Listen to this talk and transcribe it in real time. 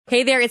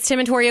Hey there, it's Tim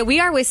and Toria.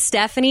 We are with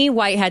Stephanie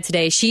Whitehead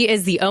today. She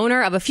is the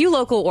owner of a few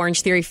local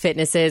Orangetheory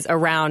fitnesses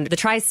around the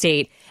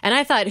tri-state. And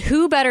I thought,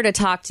 who better to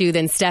talk to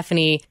than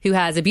Stephanie, who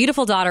has a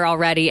beautiful daughter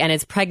already and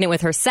is pregnant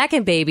with her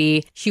second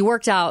baby. She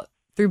worked out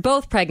through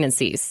both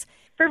pregnancies.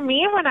 For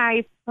me, when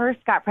I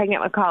first got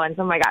pregnant with Collins,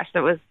 oh my gosh,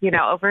 that was,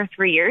 over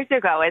 3 years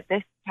ago at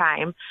this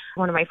time.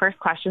 One of my first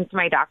questions to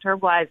my doctor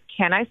was,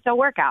 can I still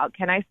work out?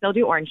 Can I still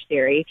do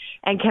Orangetheory?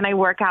 And can I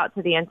work out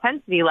to the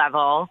intensity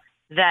level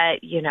that,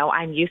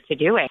 I'm used to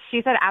doing?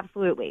 She said,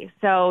 absolutely.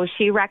 So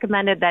she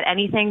recommended that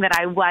anything that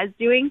I was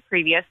doing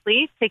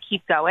previously to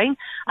keep going.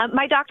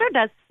 My doctor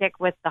does stick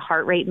with the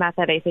heart rate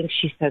method. I think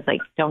she says,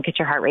 don't get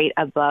your heart rate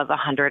above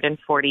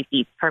 140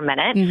 beats per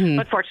minute. Mm-hmm.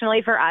 But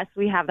fortunately for us,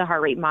 we have the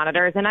heart rate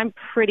monitors, and I'm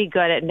pretty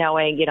good at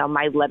knowing,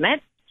 my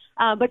limits.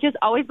 But just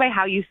always by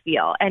how you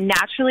feel. And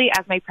naturally,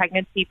 as my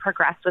pregnancy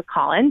progressed with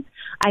Collins,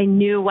 I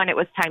knew when it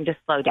was time to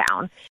slow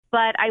down.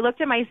 But I looked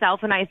at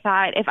myself and I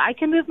thought, if I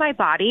can move my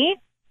body,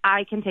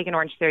 I can take an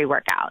Orangetheory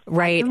workout.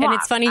 Right. And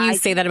it's funny you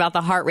say that about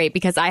the heart rate,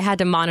 because I had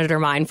to monitor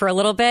mine for a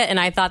little bit. And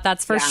I thought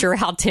that's for sure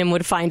how Tim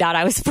would find out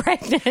I was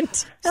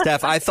pregnant.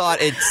 Steph, I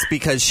thought it's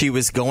because she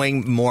was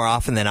going more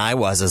often than I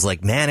was. I was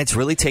like, man, it's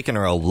really taken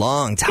her a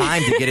long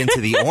time to get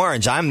into the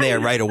orange. I'm there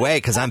right away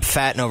because I'm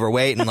fat and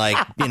overweight and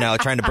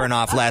trying to burn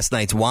off last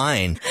night's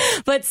wine.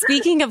 But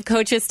speaking of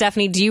coaches,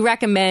 Stephanie, do you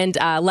recommend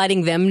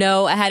letting them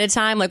know ahead of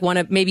time? Like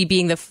maybe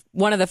being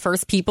one of the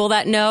first people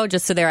that know,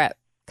 just so they're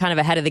kind of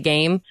ahead of the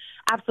game?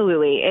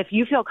 Absolutely. If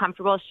you feel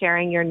comfortable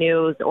sharing your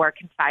news or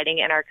confiding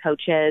in our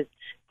coaches,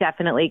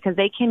 definitely, because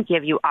they can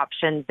give you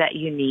options that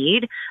you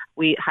need.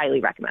 We highly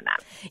recommend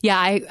that. Yeah,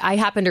 I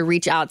happened to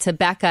reach out to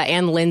Becca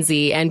and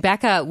Lindsay, and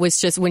Becca was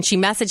just, when she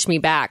messaged me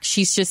back,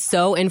 she's just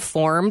so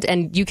informed,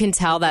 and you can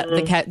tell that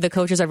the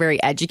coaches are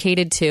very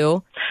educated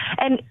too.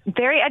 And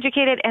very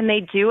educated, and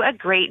they do a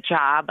great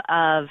job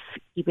of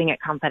keeping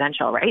it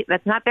confidential, right?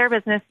 That's not their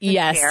business to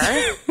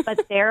share,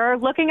 but they're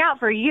looking out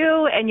for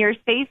you and your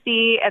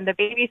safety and the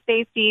baby's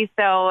safety.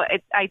 So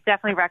I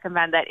definitely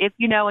recommend that if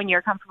you know and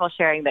you're comfortable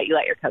sharing, that you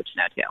let your coach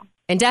know too.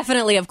 And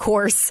definitely, of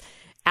course,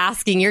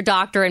 asking your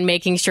doctor and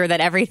making sure that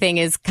everything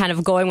is kind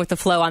of going with the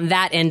flow on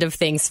that end of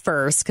things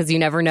first, because you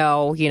never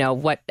know,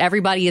 what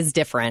everybody is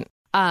different.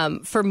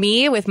 For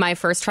me, with my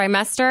first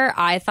trimester,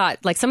 I thought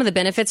some of the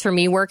benefits for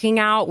me working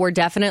out were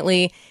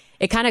definitely,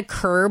 it kind of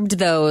curbed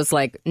those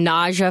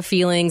nausea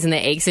feelings and the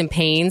aches and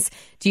pains.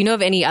 Do you know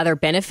of any other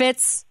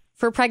benefits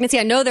for pregnancy?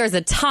 I know there's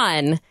a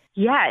ton.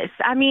 Yes.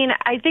 I mean,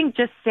 I think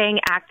just staying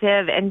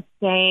active and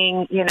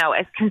staying,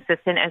 as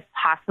consistent as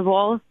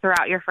possible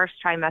throughout your first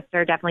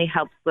trimester definitely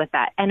helps with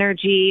that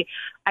energy.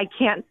 I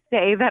can't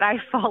say that I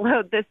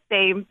followed the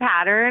same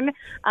pattern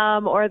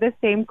or the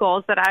same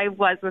goals that I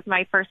was with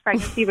my first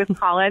pregnancy with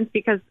Collins,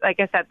 because, like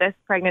I said, this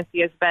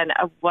pregnancy has been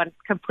a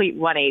complete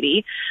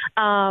 180.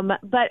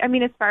 But, I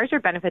mean, as far as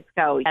your benefits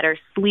go, better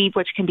sleep,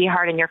 which can be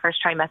hard in your first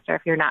trimester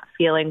if you're not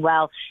feeling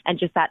well, and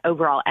just that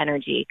overall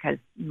energy, because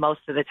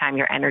most of the time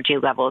your energy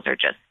levels are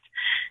just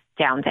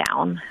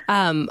down.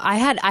 I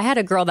had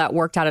a girl that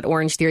worked out at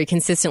Orangetheory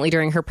consistently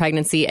during her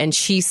pregnancy, and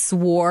she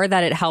swore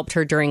that it helped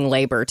her during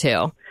labor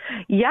too.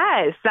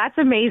 Yes, that's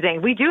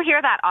amazing. We do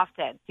hear that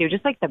often too,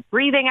 just like the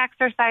breathing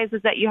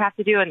exercises that you have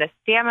to do and the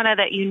stamina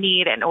that you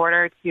need in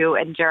order to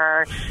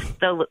endure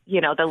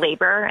the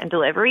labor and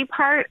delivery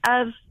part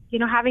of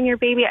having your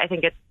baby. I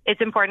think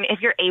it's important,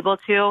 if you're able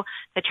to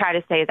try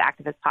to stay as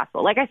active as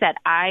possible. Like I said,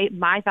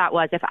 my thought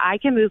was, if I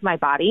can move my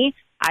body,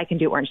 I can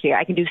do Orangetheory.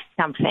 I can do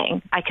something.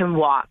 I can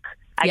walk.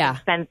 I can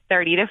spend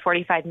 30 to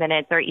 45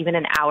 minutes or even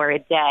an hour a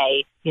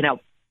day,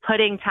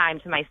 putting time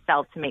to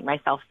myself to make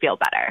myself feel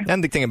better.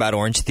 And the thing about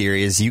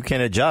Orangetheory is you can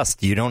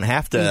adjust. You don't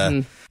have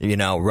to,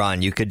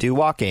 run. You could do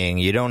walking.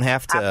 You don't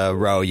have to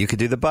row. You could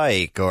do the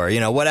bike or,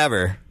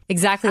 whatever.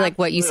 Exactly like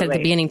what you said at the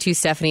beginning too,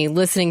 Stephanie,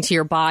 listening to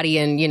your body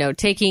and,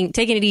 taking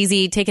it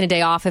easy, taking a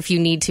day off if you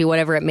need to,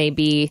 whatever it may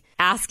be,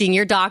 asking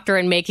your doctor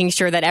and making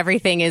sure that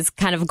everything is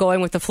kind of going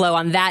with the flow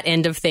on that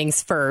end of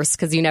things first,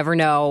 because you never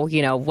know,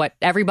 what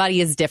everybody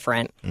is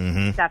different.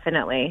 Mm-hmm.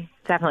 Definitely.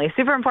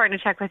 Super important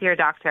to check with your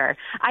doctor.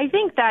 I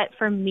think that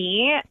for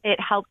me, it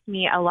helped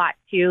me a lot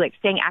too,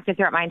 staying active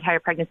throughout my entire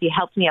pregnancy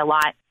helped me a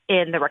lot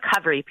in the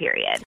recovery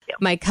period.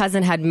 My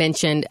cousin had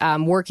mentioned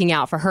working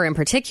out for her in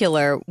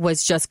particular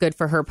was just good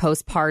for her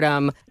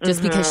postpartum,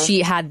 just because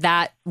she had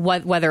that,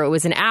 whether it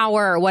was an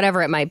hour or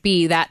whatever it might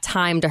be, that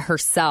time to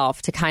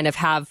herself to kind of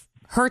have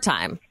her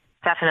time.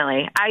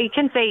 Definitely. I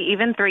can say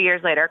even 3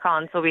 years later,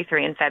 Collins will be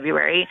 3 in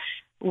February,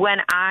 when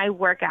I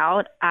work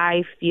out,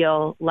 I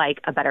feel like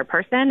a better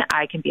person.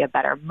 I can be a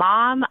better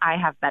mom. I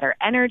have better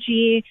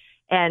energy.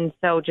 And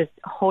so just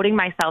holding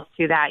myself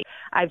to that,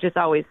 I've just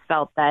always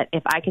felt that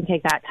if I can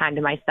take that time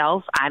to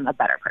myself, I'm a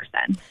better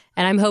person.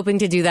 And I'm hoping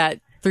to do that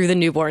through the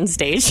newborn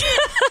stage.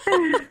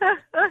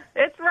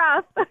 It's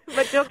rough,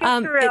 but you'll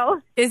get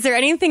through. Is there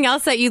anything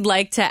else that you'd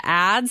like to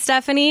add,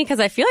 Stephanie? Because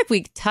I feel like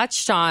we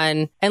touched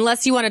on,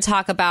 unless you want to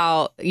talk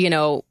about,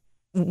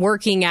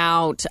 working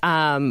out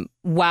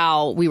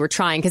while we were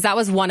trying? Because that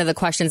was one of the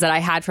questions that I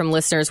had from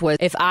listeners was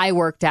if I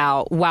worked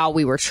out while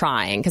we were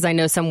trying, because I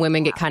know some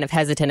women get kind of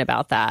hesitant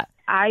about that.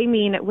 I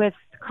mean, with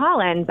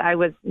Collins, I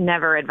was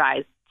never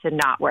advised to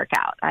not work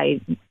out.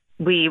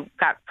 We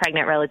got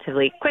pregnant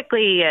relatively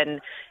quickly, and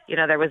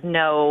there was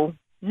no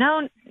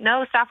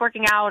stop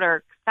working out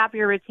or stop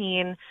your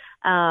routine.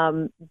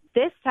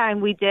 This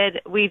time we've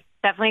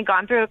definitely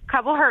gone through a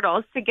couple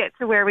hurdles to get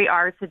to where we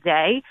are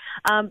today.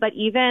 But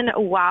even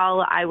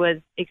while I was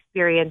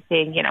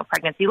experiencing,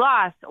 pregnancy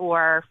loss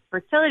or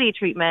fertility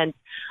treatment,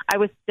 I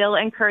was still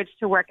encouraged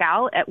to work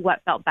out at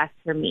what felt best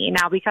for me.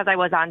 Now, because I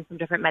was on some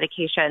different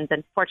medications,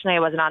 and fortunately I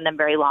wasn't on them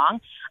very long,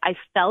 I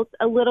felt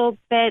a little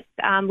bit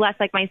less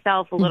like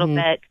myself, a little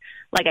bit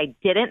like I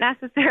didn't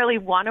necessarily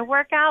want to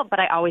work out, but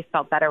I always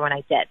felt better when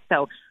I did.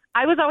 So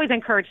I was always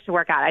encouraged to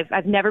work out.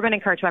 I've never been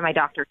encouraged by my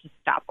doctor to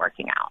stop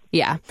working out.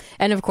 Yeah.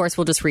 And of course,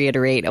 we'll just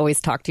reiterate, always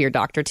talk to your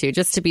doctor too,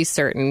 just to be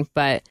certain.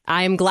 But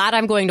I'm glad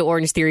I'm going to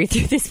Orangetheory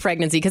through this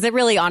pregnancy because it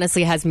really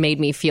honestly has made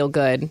me feel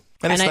good.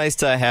 And it's nice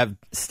to have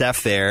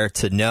Steph there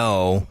to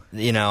know,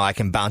 I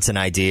can bounce an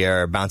idea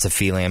or bounce a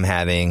feeling I'm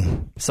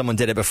having. Someone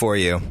did it before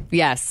you.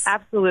 Yes.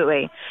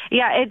 Absolutely.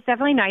 Yeah, it's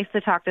definitely nice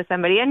to talk to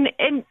somebody. And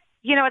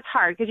it's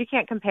hard because you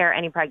can't compare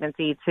any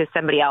pregnancy to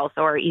somebody else,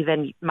 or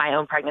even my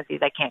own pregnancies.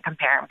 I can't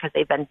compare them because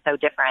they've been so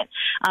different.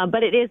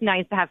 But it is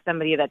nice to have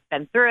somebody that's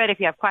been through it. If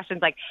you have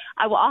questions, like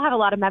I'll have a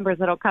lot of members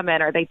that'll come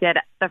in, or they did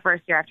the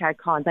first year after I had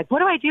Collins, like, what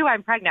do I do?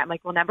 I'm pregnant. I'm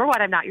like, well, number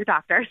one, I'm not your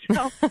doctor.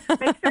 So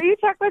make sure you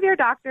check with your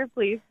doctor,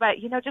 please. But,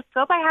 just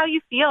go by how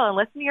you feel and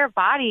listen to your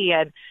body.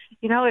 And,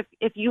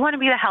 if you want to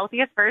be the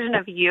healthiest version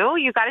of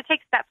you got to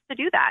take steps to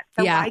do that.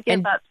 So why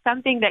give up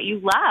something that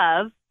you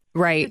love?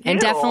 Right. And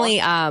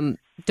definitely,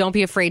 don't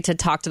be afraid to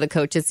talk to the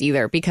coaches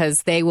either,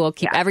 because they will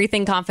keep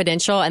everything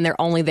confidential and they're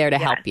only there to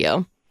help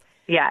you.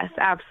 Yes,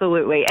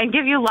 absolutely. And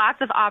give you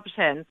lots of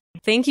options.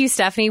 Thank you,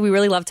 Stephanie. We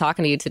really love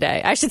talking to you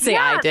today. I should say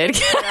I did.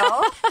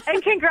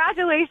 And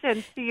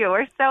congratulations to you.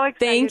 We're so excited.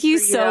 Thank you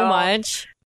so much.